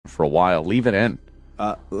for a while. Leave it in.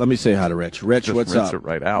 Let me say hi to Rich. Rich, Just what's rinse up? it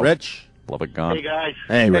right out. Rich? Love it gone. Hey, guys.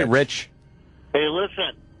 Hey, Rich. Hey, Rich. Hey,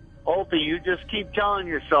 listen. Opie, you just keep telling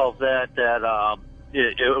yourself that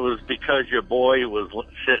it was because your boy was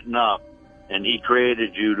sitting up and he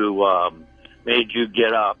created you to made you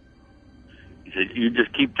get up. He said, you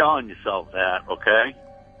just keep telling yourself that, okay?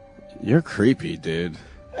 You're creepy, dude.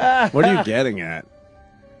 What are you getting at?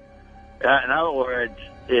 In other words,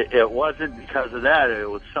 it wasn't because of that. It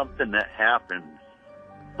was something that happened,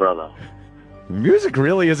 brother. Music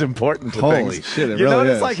really is important to Holy things. shit, it you really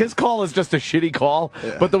notice, is. like, his call is just a shitty call,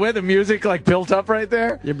 Yeah. but the way the music, like, built up right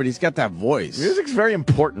there, Yeah, but he's got that voice. music's very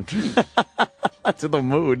important to the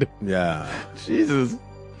mood. Yeah. Jesus.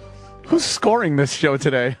 Who's scoring this show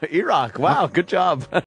today? E-Rock. Wow, good job.